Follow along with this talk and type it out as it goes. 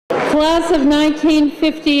Class of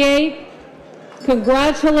 1958,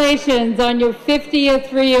 congratulations on your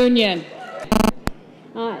 50th reunion.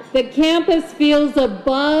 The campus feels a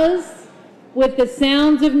buzz with the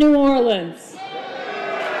sounds of New Orleans.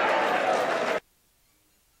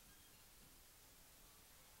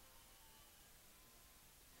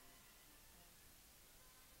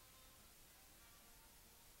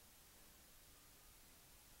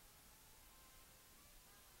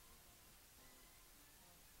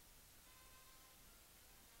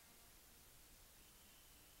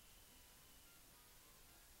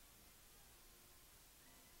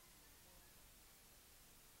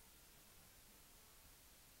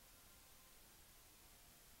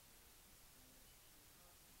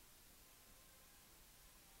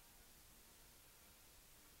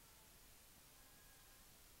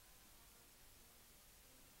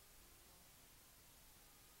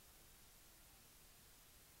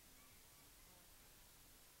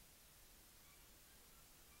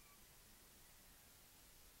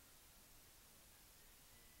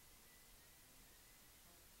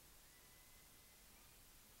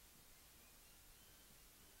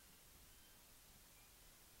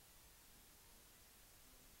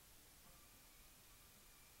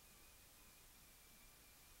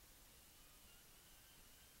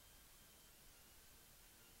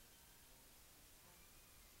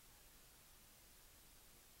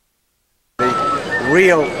 The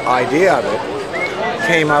real idea of it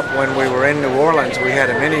came up when we were in New Orleans. We had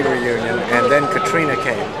a mini reunion, and then Katrina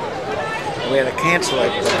came. We had to cancel it,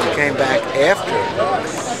 but we came back after.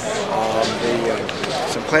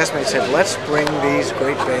 Some classmates said, let's bring these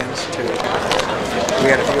great bands to,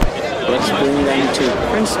 let's bring them to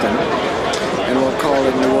Princeton, and we'll call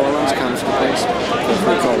it New Orleans Comes to Princeton. If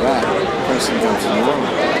we call that Princeton Comes to New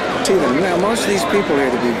Orleans. Now, most of these people here,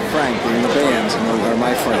 to be frank, in the bands, are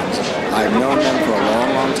my friends. I've known them for a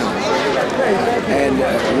long, long time. And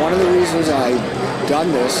one of the reasons I've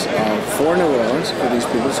done this for New Orleans, for these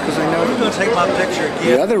people, is because I know them. Going to take my picture again.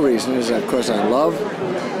 The other reason is, of course, I love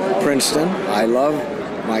Princeton. I love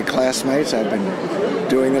my classmates. I've been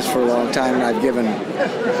doing this for a long time, and I've given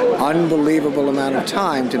unbelievable amount of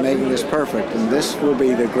time to making this perfect. And this will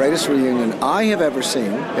be the greatest reunion I have ever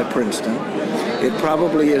seen at Princeton. It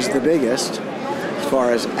probably is the biggest as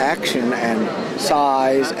far as action and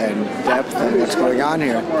size and depth and what's going on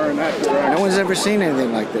here. No one's ever seen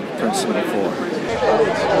anything like that at Princeton before.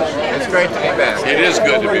 It's great to be back. It is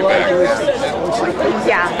good to be back.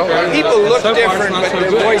 Yeah. People look different, but their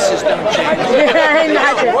voices don't change.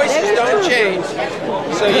 The voices don't change.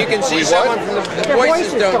 So you can see someone from the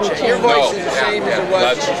voices don't change. Your voice is the same as it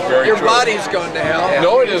was. Your body's gone to hell.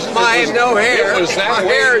 No, it isn't. Mine, no hair. It was that My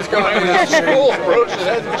way. hair is gone to When the hell. school approach, it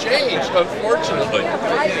hasn't changed, unfortunately.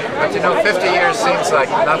 But you know, 50 years seems like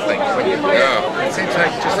nothing. When you, it seems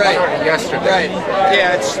like just sort of yesterday. Right.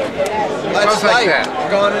 Yeah, it's like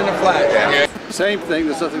light, gone in a flash. Yeah. Same thing.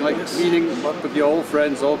 There's nothing like meeting up with your old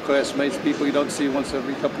friends, old classmates, people you don't see once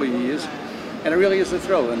every couple of years. And it really is a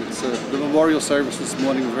thrill. And it's the memorial service this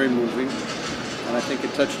morning was very moving. And I think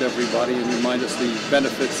it touched everybody and reminded us the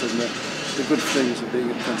benefits and the good things of being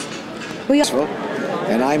at Princeton.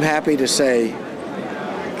 And I'm happy to say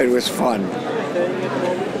it was fun. You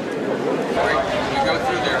go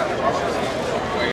through there.